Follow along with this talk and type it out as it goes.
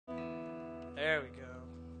There we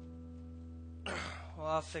go. Well,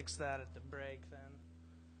 I'll fix that at the break then.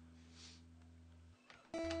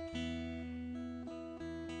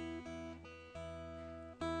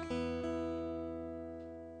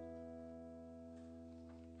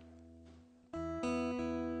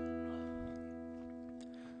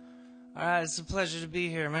 Alright, it's a pleasure to be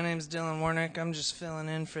here. My name's Dillon Warnek. I'm just filling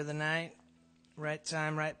in for the night. Right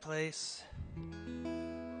time, right place.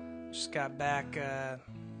 Just got back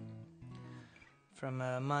from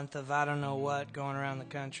a month of I don't know what going around the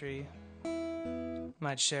country.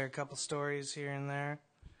 Might share a couple stories here and there.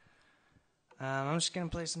 I'm just going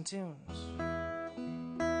to play some tunes.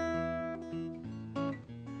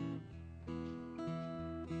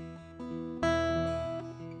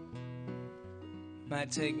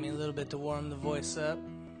 Might take me a little bit to warm the voice up.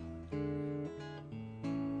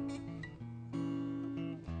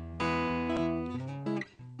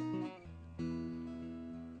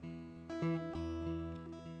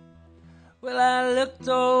 Well, I looked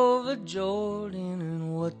over Jordan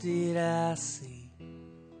and what did I see?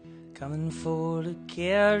 Coming for to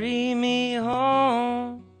carry me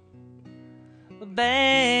home. A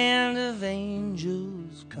band of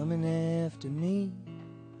angels coming after me,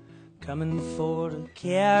 coming for to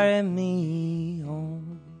carry me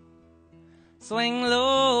home. Swing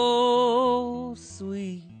low,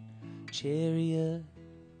 sweet chariot,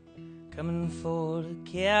 coming for to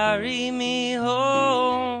carry me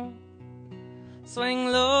home. Swing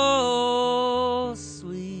low,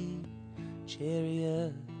 sweet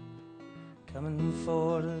chariot, coming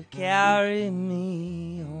for to carry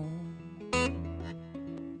me home.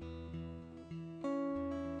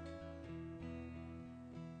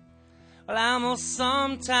 Well, I'm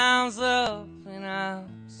sometimes up and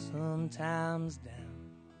I'm sometimes down,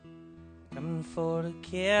 coming for to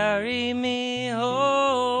carry me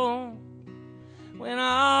home. When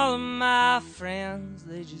all of my friends,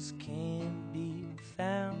 they just can't be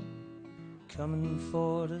found, coming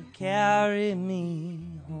for to carry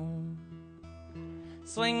me home.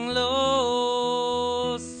 Swing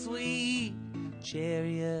low, sweet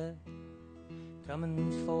chariot,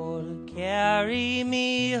 coming for to carry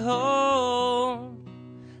me home.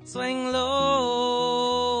 Swing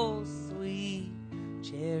low, sweet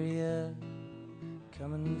chariot,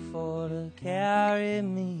 coming for to carry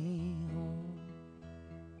me home.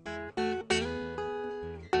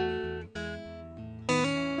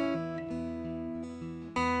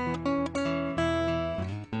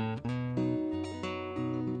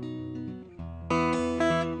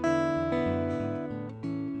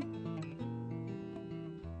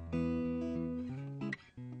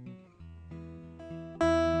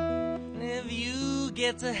 If you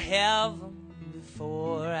get to heaven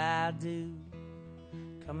before I do,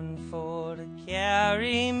 coming for to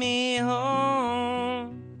carry me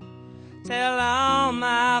home. Tell all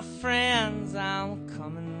my friends I'm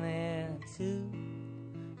coming there too,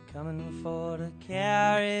 coming for to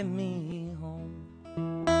carry me home.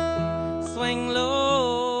 Swing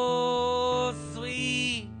low,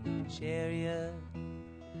 sweet chariot,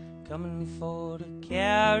 coming for to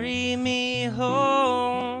carry me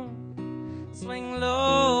home. Swing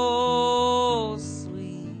low,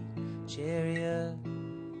 sweet chariot,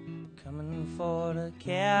 coming for to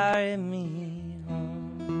carry me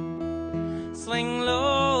home. Swing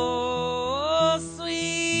low,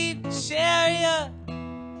 sweet chariot,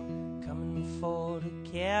 coming for to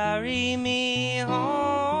carry me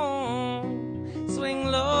home. Swing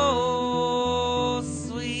low,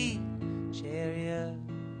 sweet chariot,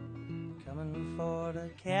 coming for to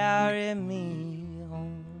carry me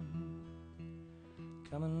home.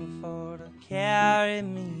 Coming for to carry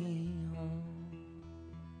me home.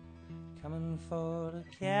 Coming for to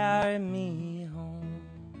carry me home.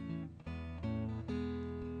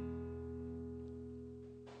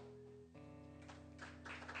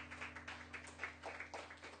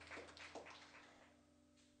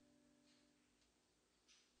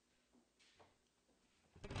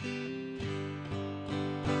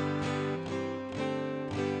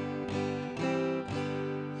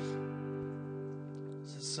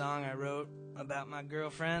 Song I wrote about my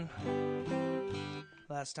girlfriend.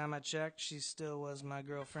 Last time I checked, she still was my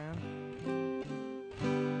girlfriend.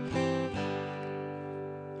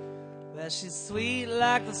 Well, she's sweet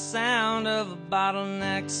like the sound of a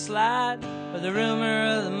bottleneck slide, or the rumor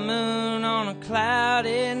of the moon on a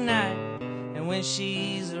cloudy night. And when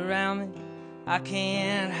she's around me, I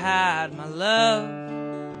can't hide my love.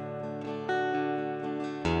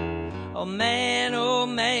 Oh man,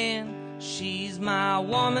 she's my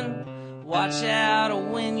woman. Watch out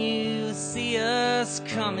when you see us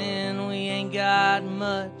coming. We ain't got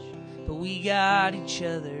much, but we got each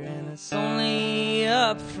other, and it's only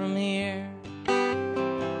up from here.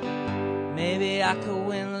 Maybe I could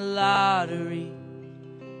win the lottery,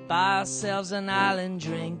 buy ourselves an island,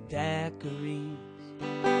 drink daiquiris.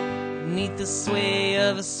 Beneath the sway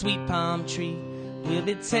of a sweet palm tree, we'll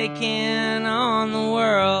be taking on the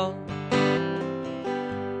world.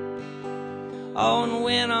 Oh, and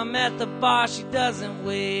when I'm at the bar, she doesn't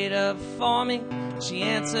wait up for me. She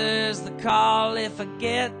answers the call if I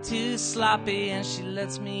get too sloppy, and she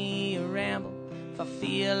lets me ramble if I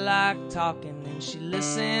feel like talking, and she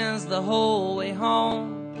listens the whole way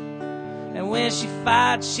home. And when she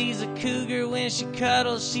fights, she's a cougar. When she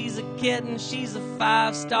cuddles, she's a kitten. She's a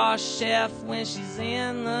 5-star chef when she's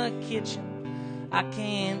in the kitchen. I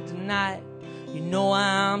can't deny it, you know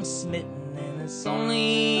I'm smitten, and it's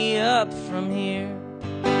only up from here.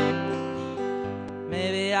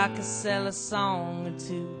 Maybe I could sell a song or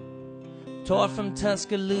two, tour from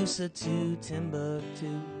Tuscaloosa to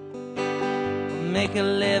Timbuktu. We'll make a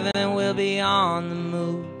living, we'll be on the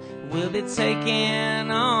move, we'll be taking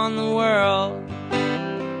on the world.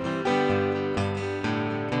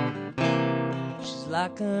 She's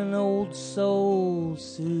like an old soul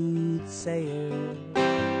soothsayer,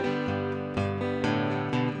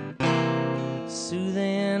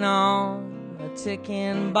 soothing on a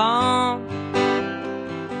ticking bomb.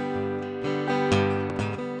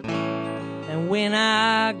 And when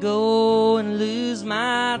I go and lose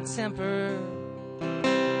my temper,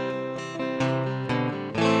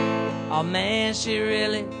 oh man, she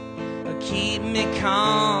really keep me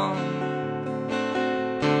calm.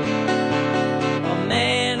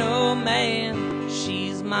 Oh man,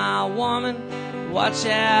 she's my woman. Watch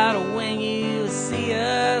out when you see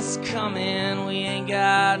us coming. We ain't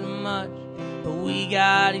got much, but we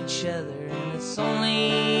got each other, and it's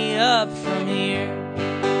only up from here.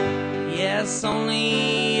 Yeah, it's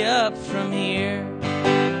only up from here.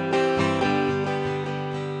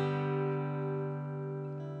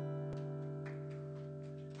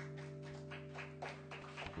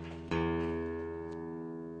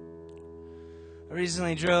 I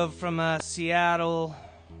recently drove from Seattle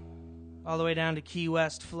all the way down to Key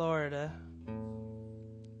West, Florida.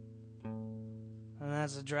 And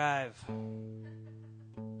that's a drive.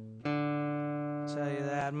 I'll tell you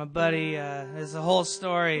that. My buddy, it's a whole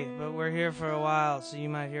story, but we're here for a while, so you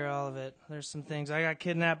might hear all of it. There's some things. I got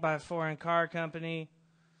kidnapped by a foreign car company.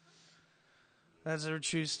 That's a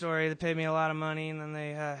true story. They paid me a lot of money, and then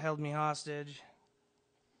they held me hostage.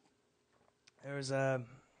 There was a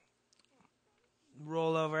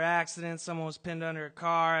rollover accident. Someone was pinned under a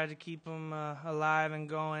car. I had to keep them alive and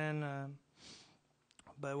going.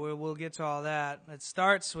 But we'll get to all that. It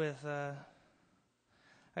starts with,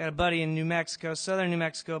 I got a buddy in New Mexico, southern New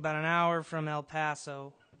Mexico, about an hour from El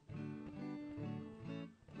Paso.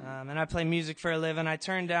 And I play music for a living. I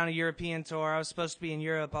turned down a European tour. I was supposed to be in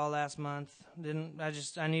Europe all last month.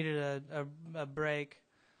 I needed a break.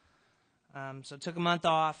 So I took a month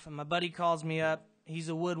off, and my buddy calls me up. He's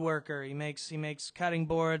a woodworker. He makes cutting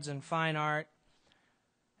boards and fine art.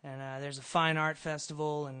 And there's a fine art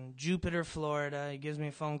festival in Jupiter, Florida. He gives me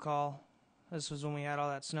a phone call. This was when we had all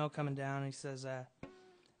that snow coming down. He says,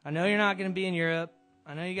 I know you're not going to be in Europe.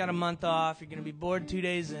 I know you got a month off. You're going to be bored 2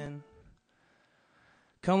 days in.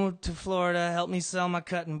 Come to Florida, help me sell my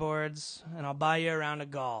cutting boards, and I'll buy you a round of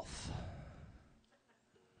golf.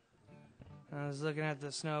 I was looking at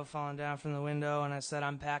the snow falling down from the window, and I said,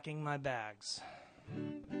 I'm packing my bags.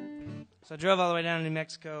 So I drove all the way down to New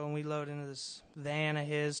Mexico, and we load into this van of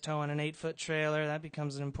his, towing an 8-foot trailer. That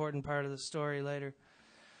becomes an important part of the story later.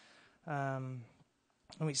 And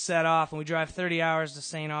we set off, and we drive 30 hours to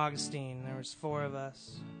St. Augustine. There was 4 of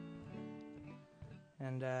us.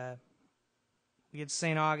 And we get to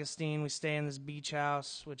St. Augustine. We stay in this beach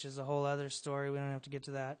house, which is a whole other story. We don't have to get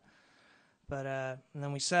to that. But and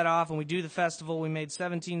then we set off, and we do the festival. We made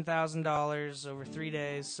 $17,000 over 3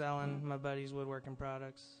 days selling my buddy's woodworking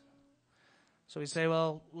products. So we say,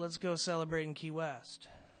 well, let's go celebrate in Key West.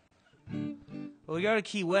 Well, we go to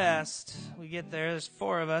Key West. We get there. There's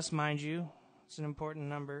 4 of us, mind you. It's an important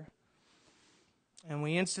number. And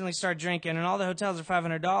we instantly start drinking, and all the hotels are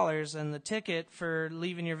 $500, and the ticket for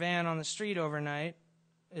leaving your van on the street overnight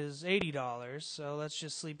is $80. So let's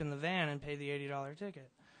just sleep in the van and pay the $80 ticket.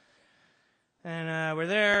 And we're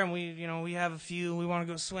there, and we have a few. We want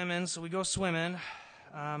to go swimming, so we go swimming.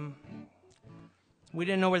 We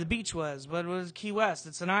didn't know where the beach was, but it was Key West.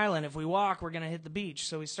 It's an island. If we walk, we're going to hit the beach.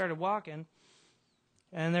 So we started walking,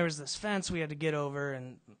 and there was this fence we had to get over,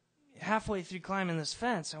 and halfway through climbing this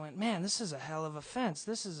fence, I went, man, this is a hell of a fence.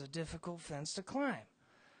 This is a difficult fence to climb.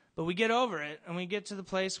 But we get over it, and we get to the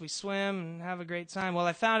place, we swim, and have a great time. Well,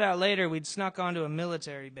 I found out later we'd snuck onto a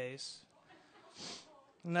military base.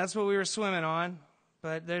 And that's what we were swimming on.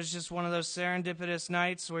 But there's just one of those serendipitous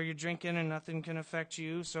nights where you're drinking and nothing can affect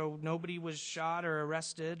you, so nobody was shot or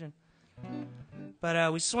arrested.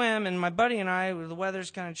 But we swim, and my buddy and I, the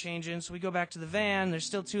weather's kind of changing, so we go back to the van. There's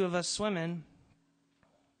still 2 of us swimming.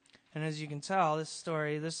 And as you can tell, this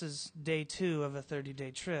is day 2 of a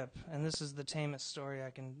 30-day trip. And this is the tamest story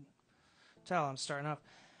I can tell. I'm starting off.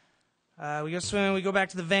 We go swimming, we go back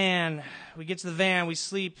to the van. We get to the van, we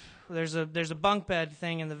sleep. There's a bunk bed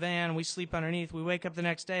thing in the van. We sleep underneath. We wake up the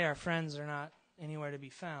next day. Our friends are not anywhere to be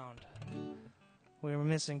found. We were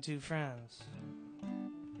missing 2 friends.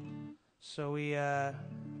 So we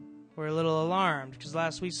were a little alarmed, because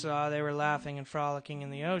last we saw, they were laughing and frolicking in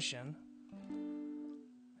the ocean.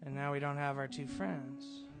 And now we don't have our 2 friends.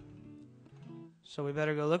 So we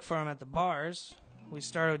better go look for them at the bars. We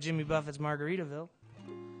start with Jimmy Buffett's Margaritaville.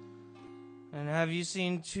 And have you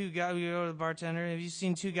seen 2 guys? We go to the bartender. Have you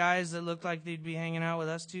seen 2 guys that look like they'd be hanging out with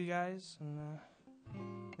us 2 guys? And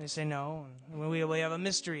they say no. And we have a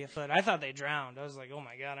mystery afoot. I thought they drowned. I was like, oh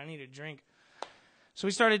my God, I need a drink. So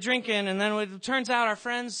we started drinking, and then it turns out our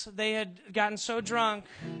friends, they had gotten so drunk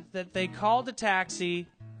that they called a taxi,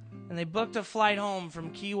 and they booked a flight home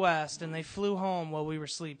from Key West, and they flew home while we were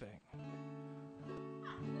sleeping.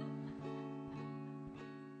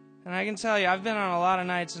 And I can tell you, I've been on a lot of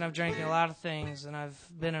nights, and I've drank a lot of things, and I've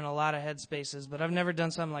been in a lot of headspaces, but I've never done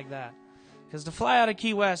something like that. Because to fly out of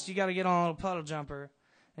Key West, you got to get on a little puddle jumper,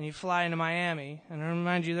 and you fly into Miami. And I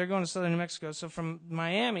remind you, they're going to southern New Mexico, so from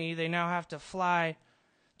Miami, they now have to fly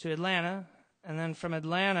to Atlanta, and then from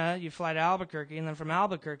Atlanta, you fly to Albuquerque, and then from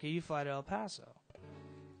Albuquerque, you fly to El Paso.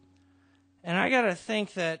 And I got to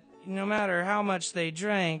think that no matter how much they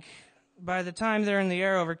drank, by the time they're in the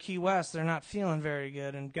air over Key West, they're not feeling very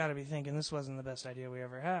good and got to be thinking this wasn't the best idea we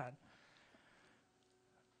ever had.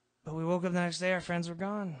 But we woke up the next day, our friends were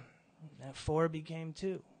gone. That 4 became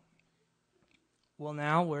 2. Well,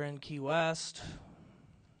 now we're in Key West.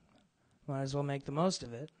 Might as well make the most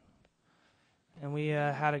of it. And we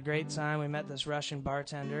had a great time. We met this Russian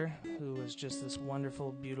bartender who was just this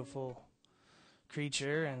wonderful, beautiful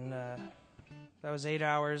creature. And that was 8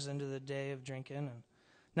 hours into the day of drinking. And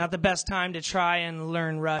not the best time to try and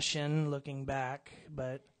learn Russian, looking back.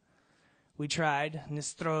 But we tried.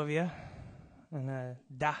 Nistrovia and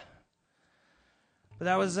da. But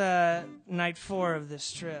that was night 4 of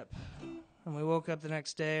this trip. And we woke up the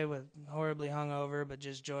next day with horribly hungover, but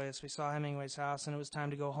just joyous. We saw Hemingway's house, and it was time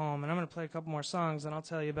to go home. And I'm going to play a couple more songs, and I'll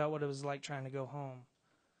tell you about what it was like trying to go home.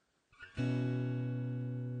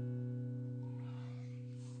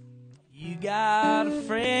 You got a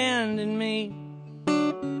friend in me.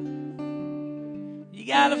 You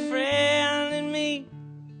got a friend in me.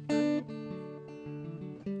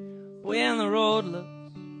 When the road looks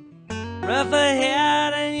rough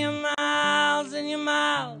ahead and you're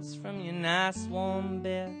miles from your nice warm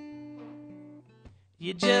bed,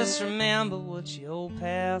 you just remember what your old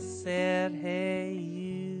past said. Hey,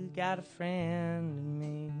 you got a friend in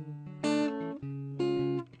me.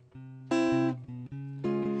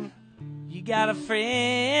 You got a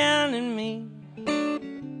friend in me.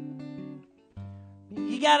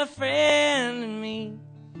 You got a friend in me.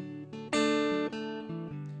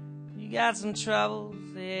 You got some troubles,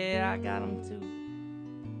 yeah, I got them too.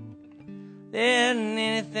 There isn't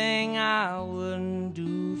anything I wouldn't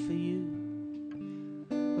do for you.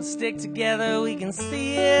 We'll stick together, we can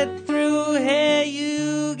see it through. Hey,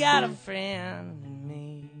 you got a friend in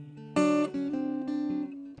me.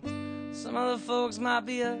 Some other folks might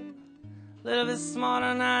be a little bit smarter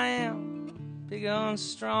than I am, bigger and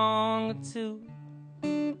stronger too,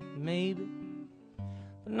 maybe.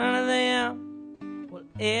 But none of them will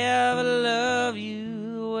ever love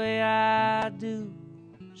you the way I do.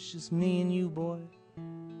 It's just me and you, boy.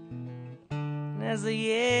 And as the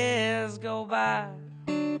years go by,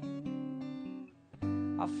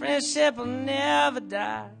 our friendship will never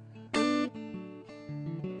die. You're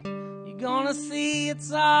gonna see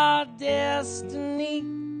it's our destiny.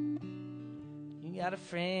 You got a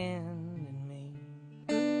friend in me.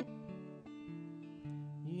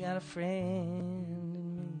 You got a friend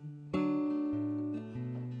in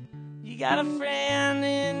me. You got a friend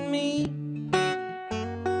in me.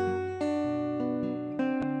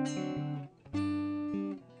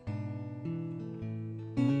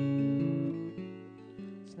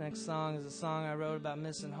 Next song is a song I wrote about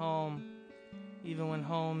missing home, even when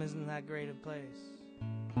home isn't that great a place.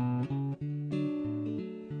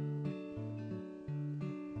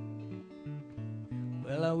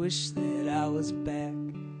 Well, I wish that I was back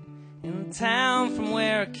in the town from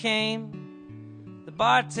where I came, the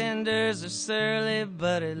bartenders are surly,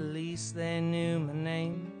 but at least they knew my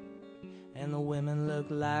name. And the women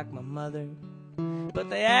looked like my mother, but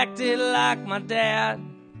they acted like my dad.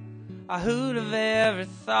 Who'd have ever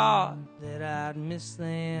thought that I'd miss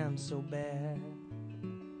them so bad?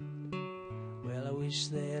 Well, I wish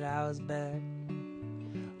that I was back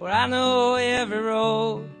where I know every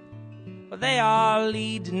road. Well, they all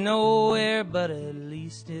lead to nowhere, but at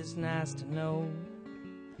least it's nice to know.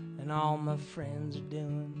 And all my friends are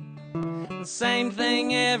doing the same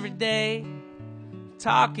thing every day,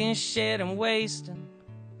 talking shit and wasting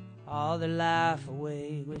all their life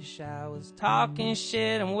away. Wish I was talking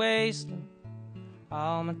shit and wasting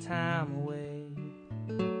all my time away.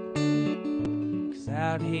 'Cause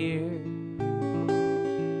out here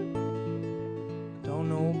don't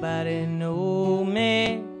nobody know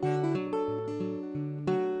me,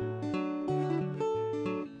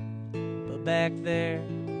 but back there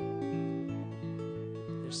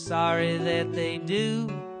they're sorry that they do.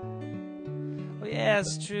 Well, yeah,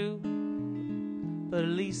 it's true, but at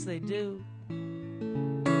least they do.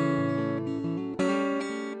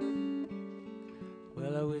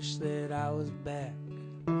 Well, I wish that I was back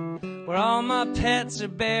where all my pets are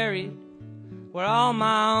buried, where all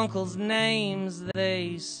my uncles' names,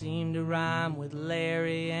 they seem to rhyme with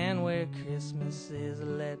Larry, and where Christmas is a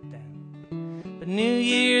letdown, but New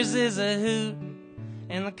Year's is a hoot,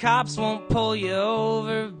 and the cops won't pull you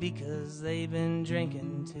over because they've been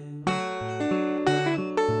drinking too.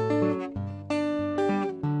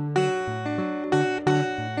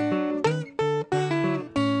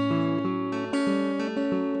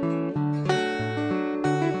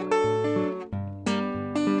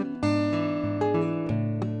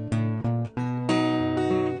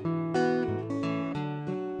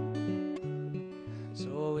 So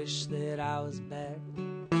I wish that I was back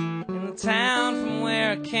in the town from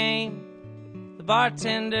where I came. The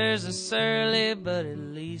bartenders are surly, but at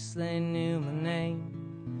least they knew my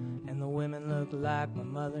name. And the women looked like my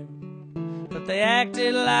mother, but they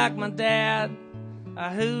acted like my dad.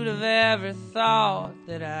 Who'd have ever thought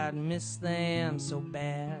that I'd miss them so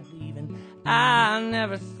bad? Even I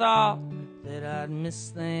never thought that I'd miss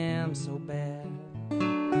them so bad.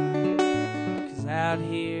 'Cause out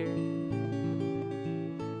here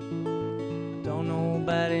don't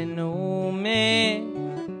nobody know me,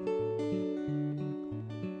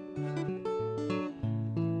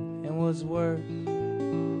 and what's worse,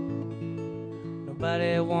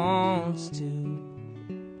 nobody wants to.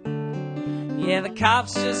 Yeah, the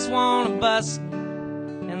cops just wanna bust me,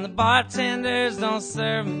 and the bartenders don't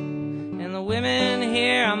serve me, and the women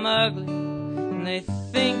here I'm ugly, and they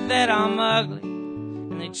think that I'm ugly,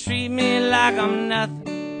 and they treat me like I'm nothing,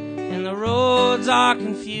 and the roads are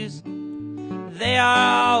confusing. They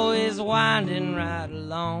are always winding right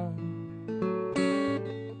along.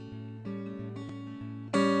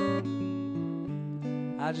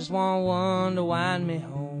 I just want one to wind me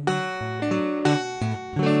home.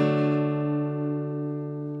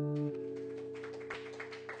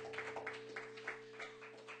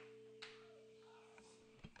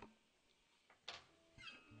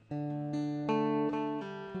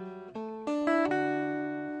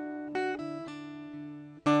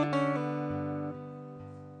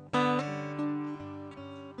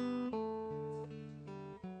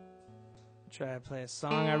 Try to play a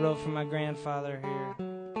song I wrote for my grandfather here.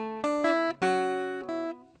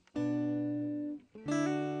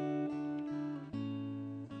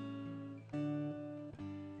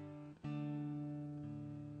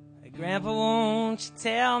 Hey, Grandpa, won't you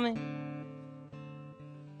tell me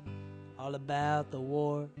all about the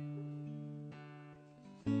war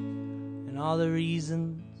and all the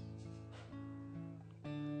reasons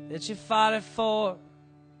that you fought it for?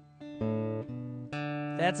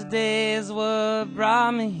 That today is what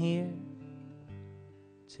brought me here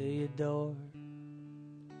to your door.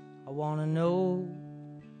 I wanna know,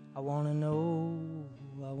 I wanna know,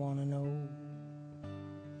 I wanna know.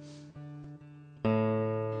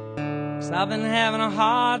 'Cause I've been having a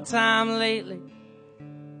hard time lately,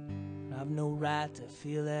 and I've no right to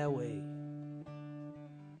feel that way.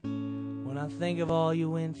 When I think of all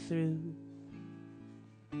you went through,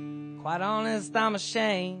 quite honest, I'm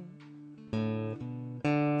ashamed.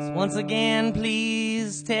 Once again,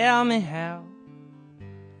 please tell me how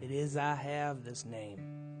it is I have this name.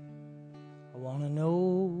 I wanna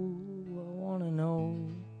know, I wanna know,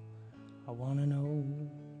 I wanna know.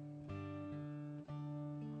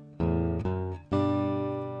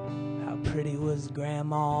 How pretty was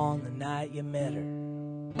Grandma on the night you met her?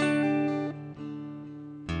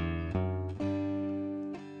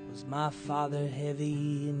 Was Was my father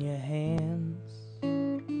heavy in your hands?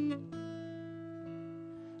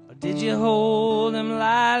 Or did you hold him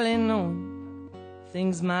lightly, knowing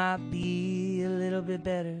things might be a little bit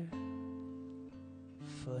better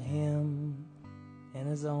for him and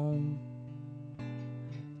his own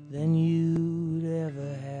than you'd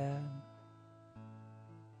ever had?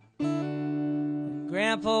 And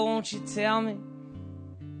Grandpa, won't you tell me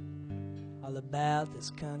all about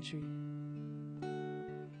this country,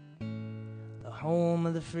 the home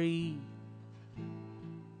of the free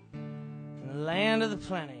and the land of the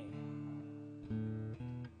plenty?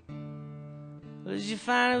 Or did you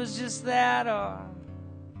find it was just that, or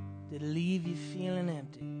did it leave you feeling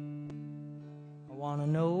empty? I wanna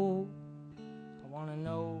know, I wanna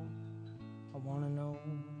know, I wanna know.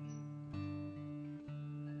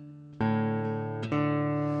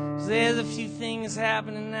 So there's a few things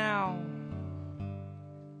happening now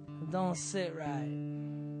that don't sit right.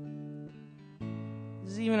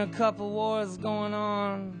 There's even a couple wars going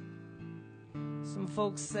on some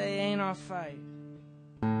folks say ain't our fight.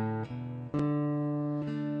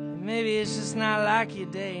 And maybe it's just not like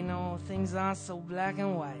your day, no, things aren't so black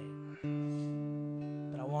and white.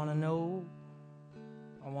 But I wanna know,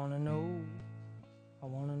 I wanna know, I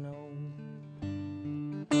wanna know.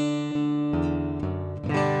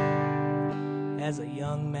 As a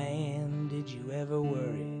young man, did you ever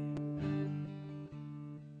worry?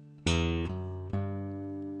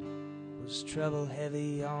 Was trouble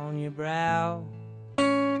heavy on your brow?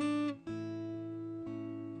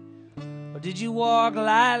 Or did you walk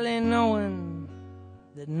lightly knowing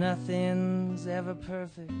that nothing's ever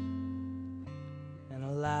perfect, and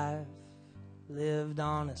a life lived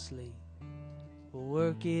honestly will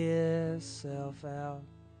work itself out?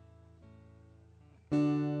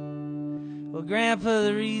 Well, Grandpa,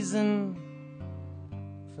 the reason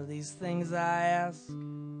for these things I ask, you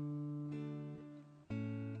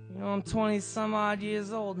know, I'm 20-some odd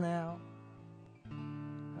years old now.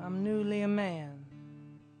 I'm newly a man.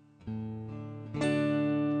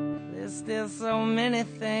 There's still so many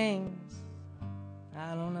things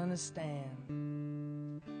I don't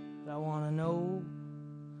understand. But I wanna know,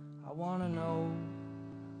 I wanna know,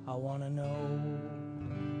 I wanna know.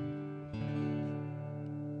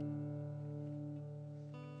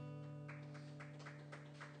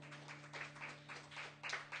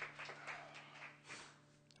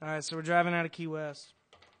 All right, so we're driving out of Key West.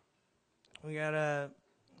 We got a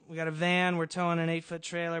van. We're towing an 8-foot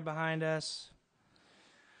trailer behind us.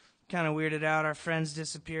 Kind of weirded out. Our friends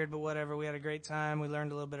disappeared, but whatever. We had a great time. We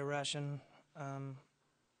learned a little bit of Russian.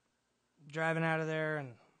 Driving out of there,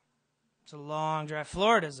 and it's a long drive.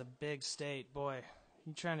 Florida's a big state, boy.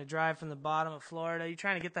 You're trying to drive from the bottom of Florida. You're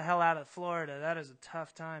trying to get the hell out of Florida. That is a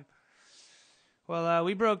tough time. Well,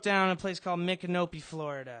 we broke down in a place called Micanopy,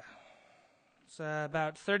 Florida. It's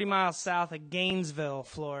about 30 miles south of Gainesville,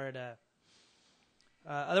 Florida,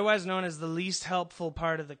 otherwise known as the least helpful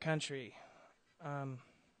part of the country.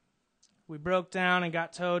 We broke down and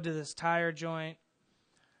got towed to this tire joint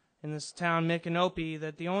in this town, Micanopy,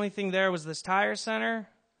 that the only thing there was this tire center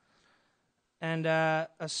and a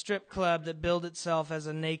strip club that billed itself as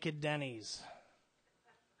a naked Denny's.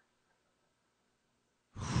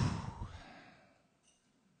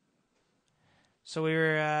 So we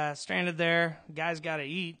were stranded there. Guys got to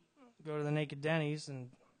eat, go to the naked Denny's, and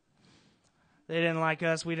they didn't like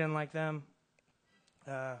us. We didn't like them.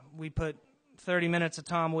 We put 30 minutes of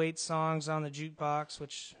Tom Waits songs on the jukebox,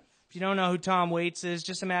 which, if you don't know who Tom Waits is,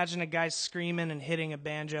 just imagine a guy screaming and hitting a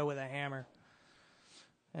banjo with a hammer.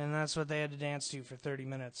 And that's what they had to dance to for 30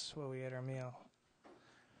 minutes while we ate our meal.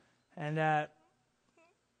 And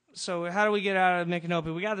so how do we get out of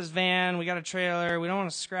Micanopy? We got this van. We got a trailer. We don't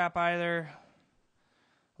want to scrap either.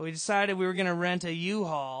 We decided we were going to rent a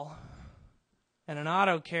U-Haul and an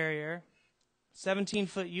auto carrier.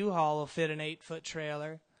 17-foot U-Haul will fit an 8-foot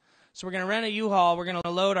trailer. So we're going to rent a U-Haul. We're going to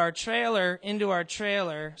load our trailer into our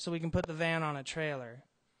trailer so we can put the van on a trailer.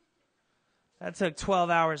 That took 12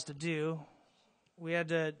 hours to do. We had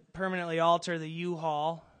to permanently alter the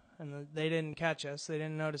U-Haul, and they didn't catch us. They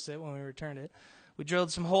didn't notice it when we returned it. We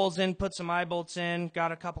drilled some holes in, put some eye bolts in,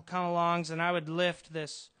 got a couple come-alongs, and I would lift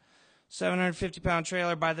this 750-pound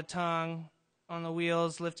trailer by the tongue on the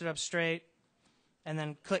wheels, lift it up straight, and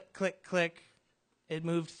then click, click, click. It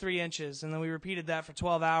moved 3 inches, and then we repeated that for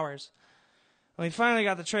 12 hours. And we finally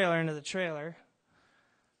got the trailer into the trailer,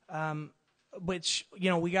 which, you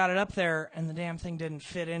know, we got it up there, and the damn thing didn't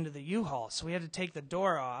fit into the U-Haul. So we had to take the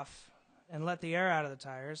door off and let the air out of the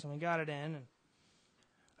tires, and we got it in. And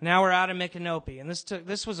now we're out of Micanopy, and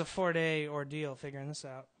this was a 4-day ordeal figuring this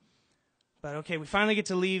out. But, okay, we finally get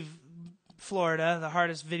to leave Florida, the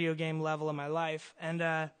hardest video game level of my life, and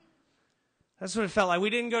that's what it felt like. We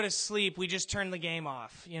didn't go to sleep. We just turned the game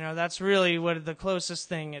off. You know, that's really what the closest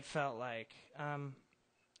thing it felt like.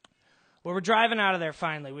 Well, we're driving out of there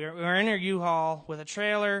finally. We were in our U-Haul with a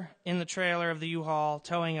trailer in the trailer of the U-Haul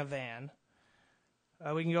towing a van.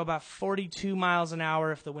 We can go about 42 miles an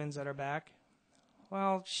hour if the wind's at our back.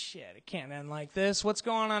 Well, shit, it can't end like this. What's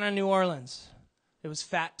going on in New Orleans? It was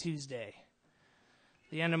Fat Tuesday,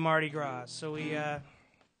 the end of Mardi Gras. So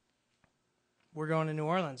we're going to New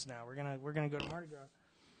Orleans now. We're gonna go to Mardi Gras.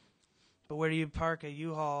 But where do you park a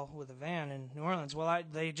U-Haul with a van in New Orleans? Well,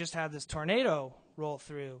 they just had this tornado roll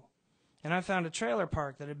through, and I found a trailer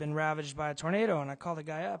park that had been ravaged by a tornado. And I called the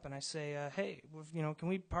guy up and I say, "Hey, can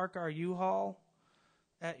we park our U-Haul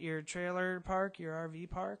at your trailer park, your RV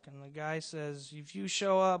park?" And the guy says, "If you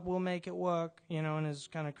show up, we'll make it work," in his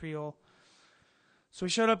kind of Creole. So we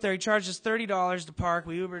showed up there. He charged us $30 to park.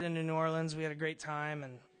 We Ubered into New Orleans. We had a great time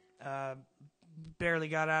and barely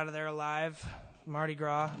got out of there alive. Mardi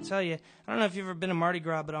Gras. I'll tell you, I don't know if you've ever been to Mardi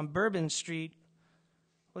Gras, but on Bourbon Street,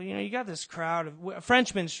 well, you got this crowd of...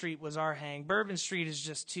 Frenchman Street was our hang. Bourbon Street is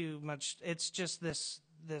just too much. It's just this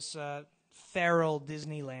feral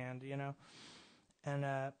Disneyland,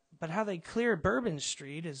 And but how they clear Bourbon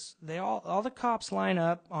Street is all the cops line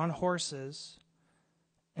up on horses,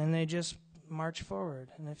 and they just march forward.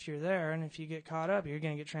 And if you're there, and if you get caught up, you're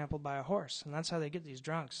going to get trampled by a horse. And that's how they get these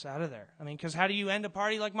drunks out of there. I mean, because how do you end a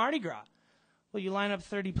party like Mardi Gras? Well, you line up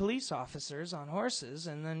 30 police officers on horses,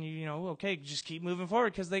 and then just keep moving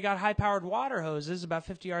forward, because they got high-powered water hoses about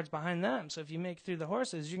 50 yards behind them. So if you make it through the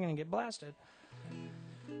horses, you're going to get blasted.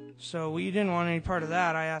 So we didn't want any part of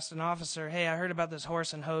that. I asked an officer, "Hey, I heard about this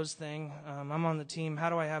horse and hose thing. I'm on the team. How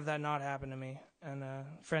do I have that not happen to me?" And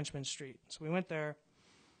Frenchman Street. So we went there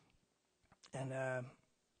and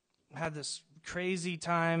had this crazy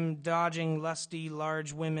time dodging lusty,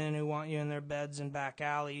 large women who want you in their beds in back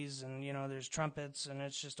alleys. And, there's trumpets, and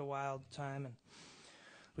it's just a wild time. And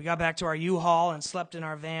we got back to our U-Haul and slept in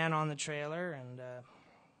our van on the trailer and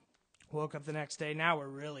woke up the next day. Now we're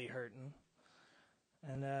really hurting.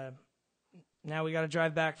 And now we got to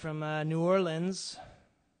drive back from New Orleans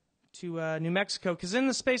to New Mexico, because in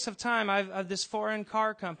the space of time, this foreign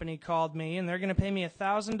car company called me, and they're going to pay me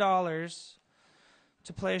 $1,000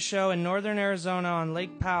 to play a show in northern Arizona on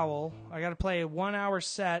Lake Powell. I got to play a 1-hour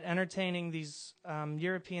set entertaining these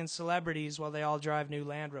European celebrities while they all drive new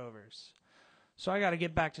Land Rovers. So I got to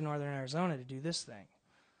get back to northern Arizona to do this thing.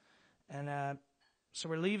 And so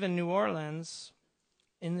we're leaving New Orleans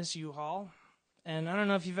in this U-Haul. And I don't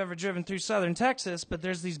know if you've ever driven through southern Texas, but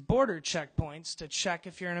there's these border checkpoints to check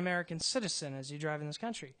if you're an American citizen as you drive in this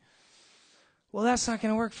country. Well, that's not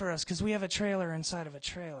going to work for us, because we have a trailer inside of a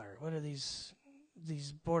trailer. What are these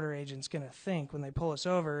border agents going to think when they pull us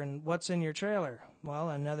over? And what's in your trailer? Well,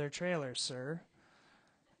 another trailer, sir.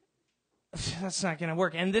 That's not going to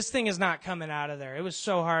work. And this thing is not coming out of there. It was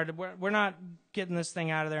so hard. We're not getting this thing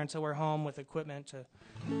out of there until we're home with equipment to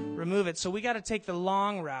remove it. So we got to take the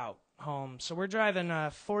long route home. So we're driving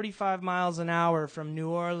 45 miles an hour from New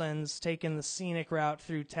Orleans, taking the scenic route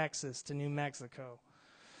through Texas to New Mexico.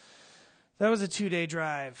 That was a 2-day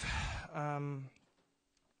drive.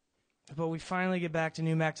 But we finally get back to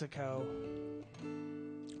New Mexico.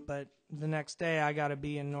 But the next day I got to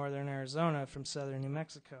be in northern Arizona from southern New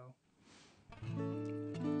Mexico.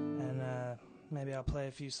 And maybe I'll play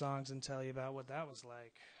a few songs and tell you about what that was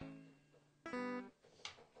like.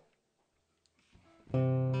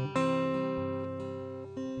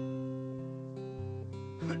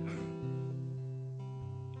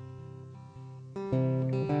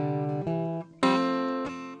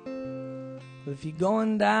 If you're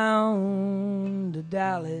going down to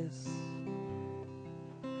Dallas,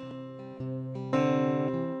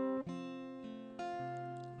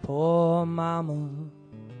 pour mama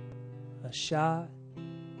a shot.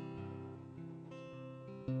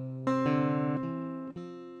 And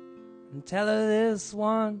tell her this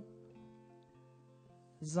one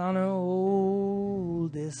is on her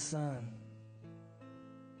oldest son.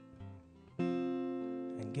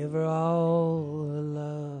 And give her all the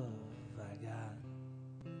love I got.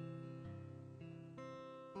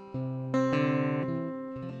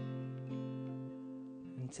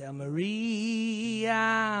 And tell Marie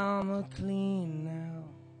I'm a clean now.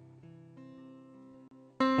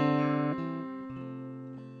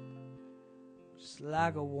 Just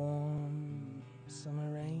like a warm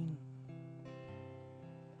summer rain.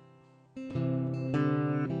 And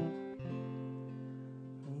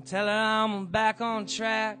tell her I'm back on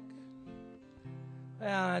track.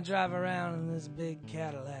 Well, I drive around in this big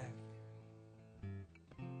Cadillac.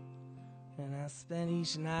 And I spend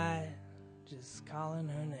each night just calling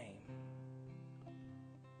her name.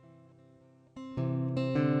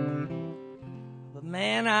 But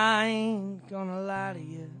man, I ain't gonna lie to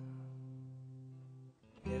you,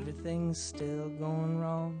 everything's still going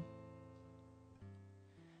wrong.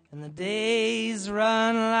 And the days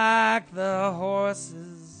run like the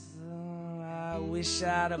horses I wish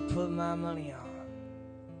I'd have put my money on.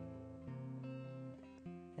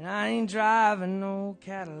 And I ain't driving no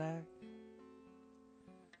Cadillac,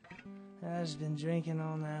 I've just been drinking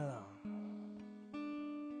all night long,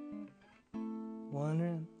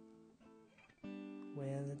 wondering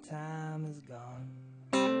where the time is gone.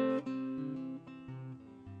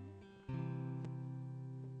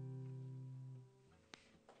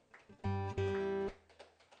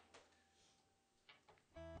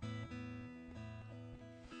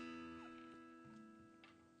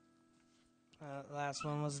 The last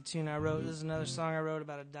one was a tune I wrote. This is another song I wrote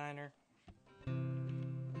about a diner.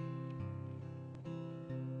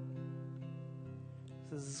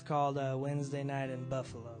 This is called Wednesday Night in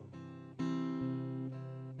Buffalo.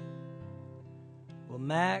 Well,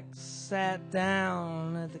 Max sat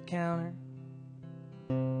down at the counter.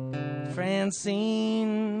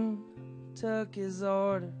 Francine took his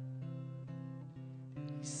order.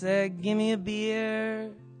 He said, give me a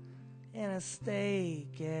beer and a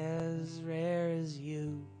steak as rare as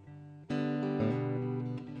you.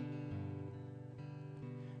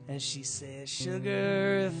 And she said,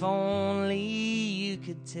 sugar, if only you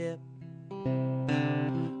could tip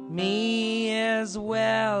me as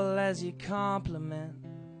well as you compliment.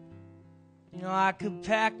 You know, I could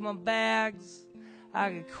pack my bags, I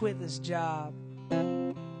could quit this job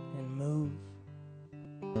and move.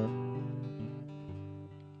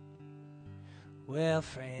 Well,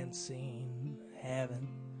 Francine, haven't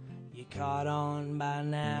you caught on by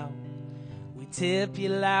now? We tip you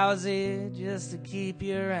lousy just to keep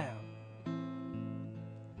you around.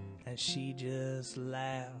 And she just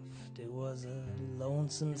laughed, it was a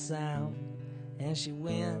lonesome sound. And she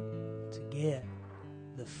went to get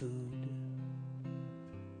the food.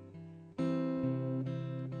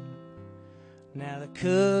 Now the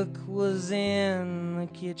cook was in the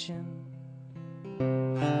kitchen,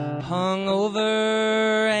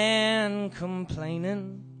 hungover and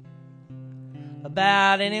complaining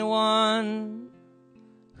about anyone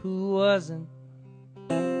who wasn't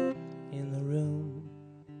in the room.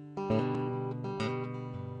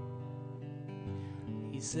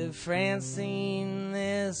 He said, Francine,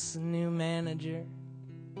 this new manager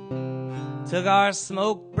took our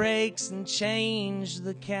smoke breaks and changed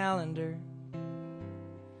the calendar.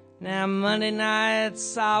 Now Monday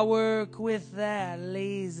nights I work with that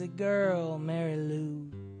lazy girl, Mary Lou.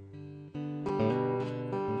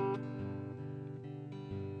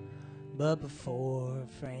 But before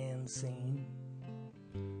Francine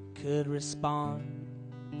could respond,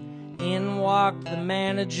 in walked the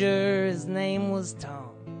manager, his name was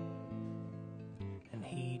Tom. And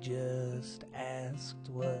he just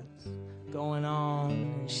asked what's going on,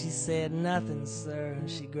 and she said nothing, sir, and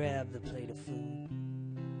she grabbed the plate of food.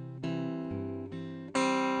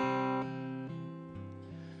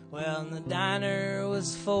 Well, and the diner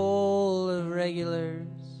was full of regulars,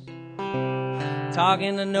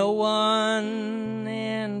 talking to no one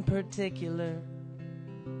in particular,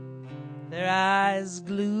 their eyes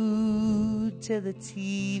glued to the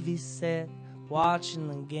TV set, watching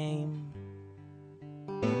the game.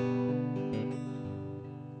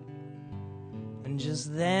 And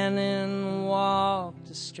just then in walked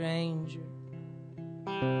a stranger.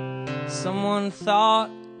 Someone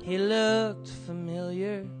thought he looked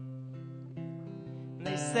familiar. And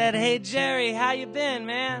they said, hey Jerry, how you been,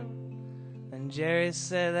 man? And Jerry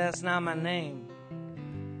said, that's not my name.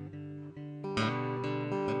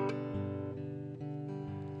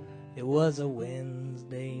 It was a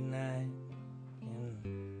Wednesday night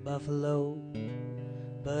in Buffalo,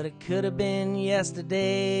 but it could have been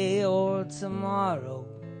yesterday or tomorrow.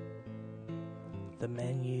 The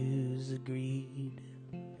menus agreed,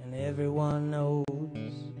 and everyone knows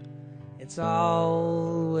it's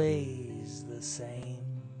always the same.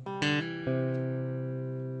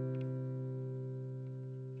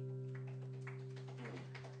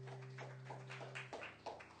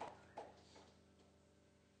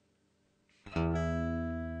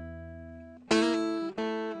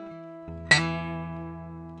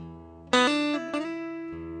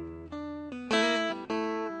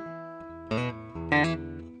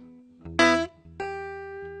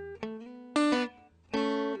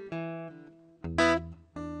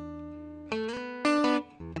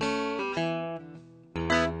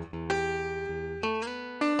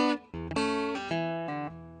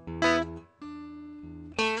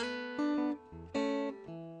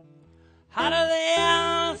 hotter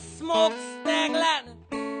than smokestack lightning.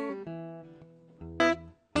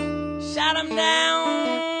 Shot 'em down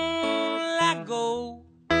like gold.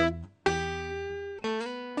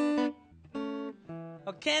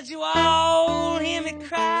 Oh, can't you all hear me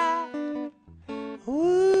cry?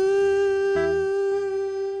 Ooh.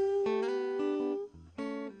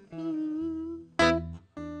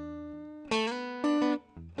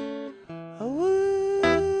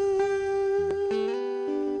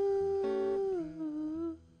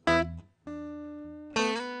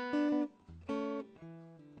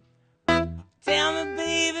 Tell me,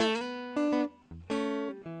 baby,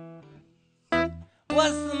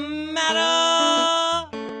 what's the matter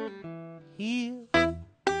here?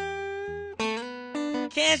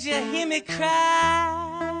 Can't you hear me cry?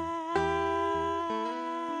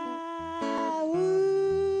 Ooh.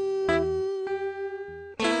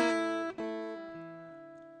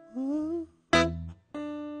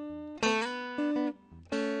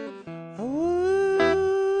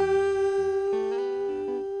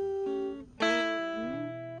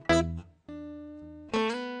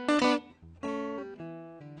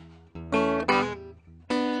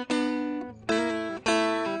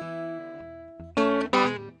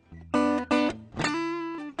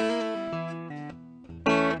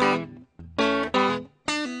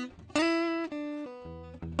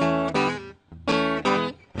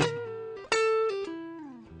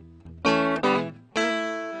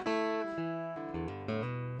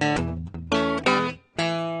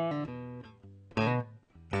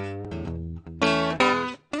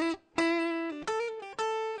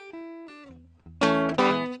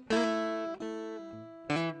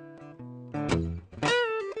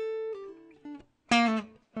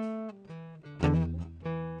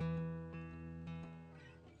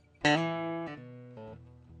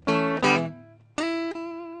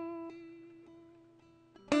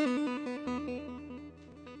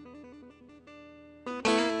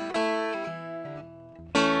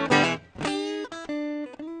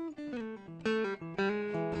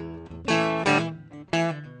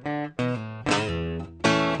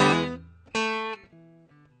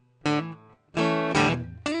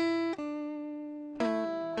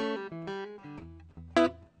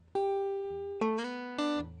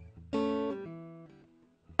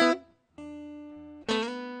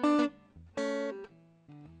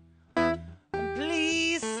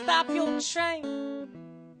 Stop your train,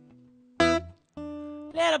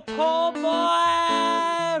 let a poor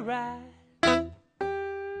boy ride.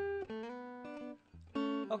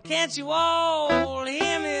 Oh, can't you all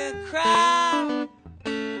hear me cry?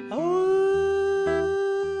 Ooh.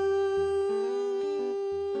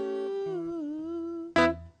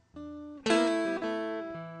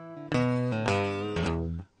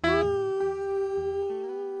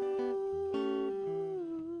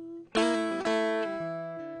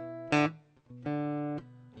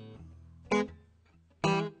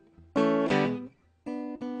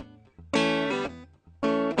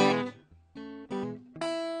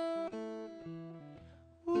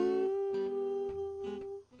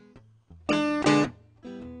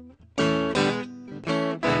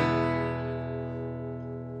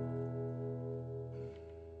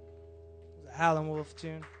 Howlin' Wolf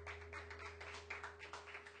tune.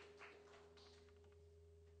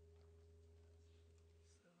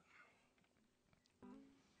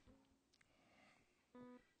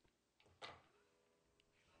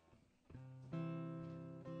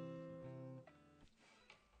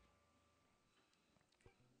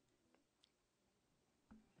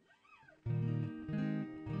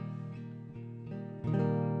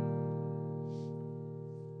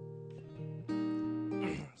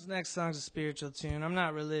 This next song's a spiritual tune. I'm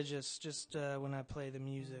not religious, just when I play the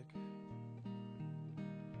music.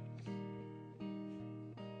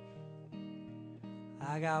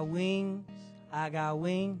 I got wings,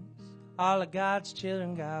 all of God's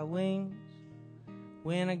children got wings.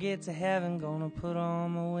 When I get to heaven, gonna put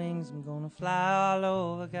on my wings, I'm gonna fly all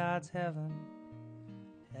over God's heaven.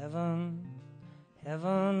 Heaven,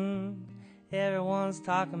 heaven, everyone's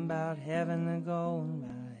talking about heaven, they're going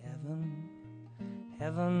about heaven.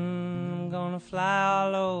 Heaven, I'm gonna fly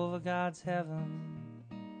all over God's heaven.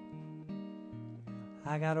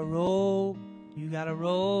 I got a robe, you got a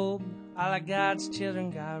robe, all of God's children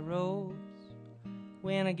got robes.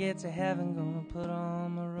 When I get to heaven, gonna put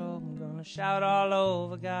on my robe, I'm gonna shout all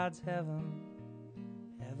over God's heaven.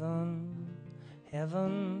 Heaven,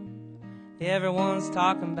 heaven, everyone's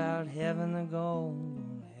talking about heaven, they're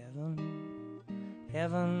going heaven.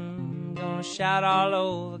 Heaven, I'm gonna shout all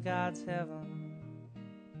over God's heaven.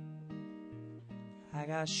 I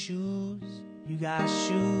got shoes, you got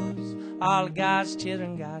shoes, all of God's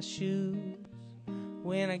children got shoes.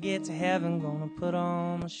 When I get to heaven, gonna put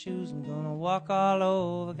on my shoes, I'm gonna walk all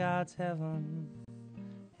over God's heaven.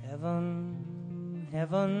 Heaven,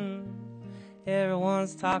 heaven,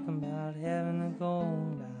 everyone's talking about heaven and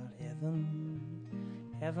going about heaven.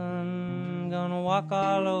 Heaven, gonna walk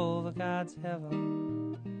all over God's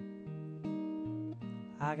heaven.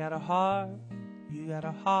 I got a heart, you got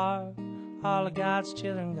a heart, all of God's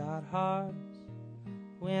children got hearts.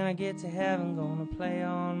 When I get to heaven, gonna play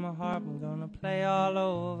on my harp, I'm gonna play all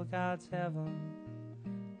over God's heaven.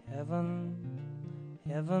 Heaven,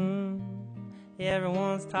 heaven,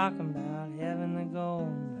 everyone's talking about heaven and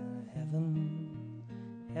going about heaven.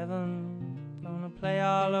 Heaven, gonna play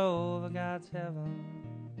all over God's heaven.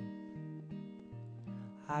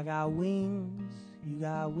 I got wings, you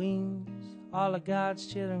got wings, all of God's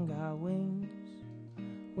children got wings.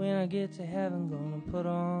 When I get to heaven, gonna put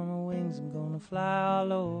on my wings, I'm gonna fly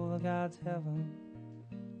all over God's heaven.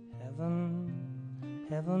 Heaven,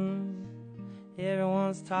 heaven,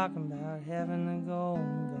 everyone's talking about heaven and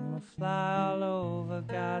going, gonna fly all over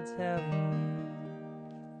God's heaven.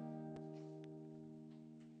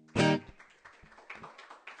 Gotta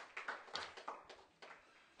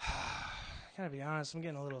be honest, I'm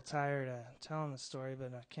getting a little tired telling this story,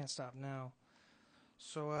 but I can't stop now.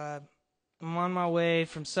 So, I'm on my way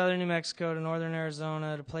from southern New Mexico to northern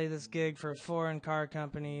Arizona to play this gig for a foreign car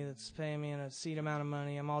company that's paying me an obscene amount of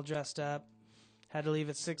money. I'm all dressed up. Had to leave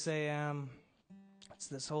at 6 a.m. It's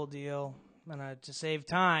this whole deal. And to save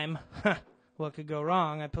time, what could go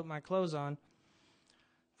wrong, I put my clothes on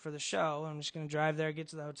for the show. I'm just going to drive there, get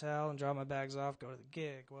to the hotel, and drop my bags off, go to the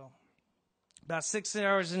gig. Well, about 6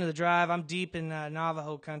 hours into the drive, I'm deep in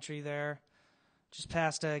Navajo country there, just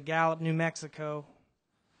past Gallup, New Mexico.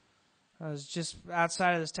 I was just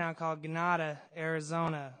outside of this town called Ganada,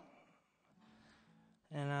 Arizona.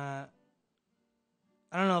 And I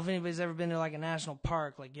don't know if anybody's ever been to like a national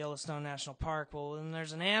park, like Yellowstone National Park. Well, when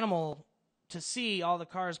there's an animal to see, all the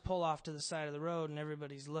cars pull off to the side of the road and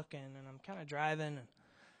everybody's looking. And I'm kind of driving, and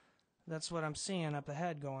that's what I'm seeing up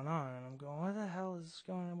ahead going on. And I'm going, what the hell is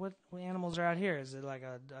going on? What animals are out here? Is it like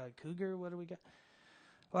a cougar? What do we got?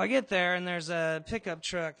 Well, I get there, and there's a pickup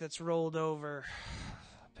truck that's rolled over.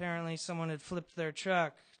 Apparently someone had flipped their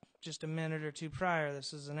truck just a minute or two prior.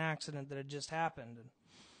 This is an accident that had just happened. And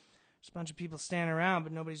there's a bunch of people standing around,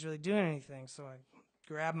 but nobody's really doing anything. So I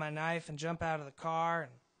grab my knife and jump out of the car.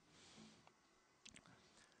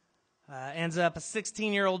 And ends up a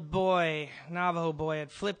 16-year-old boy, Navajo boy,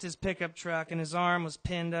 had flipped his pickup truck, and his arm was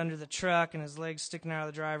pinned under the truck, and his legs sticking out of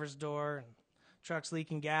the driver's door. And the truck's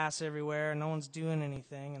leaking gas everywhere, and no one's doing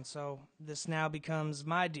anything. And so this now becomes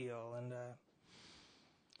my deal.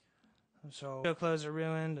 And so clothes are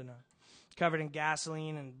ruined and covered in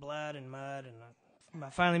gasoline and blood and mud. And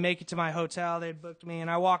I finally make it to my hotel. They'd booked me,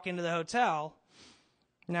 and I walk into the hotel.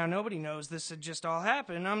 Now, nobody knows this had just all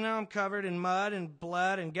happened. I'm covered in mud and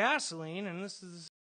blood and gasoline, and this is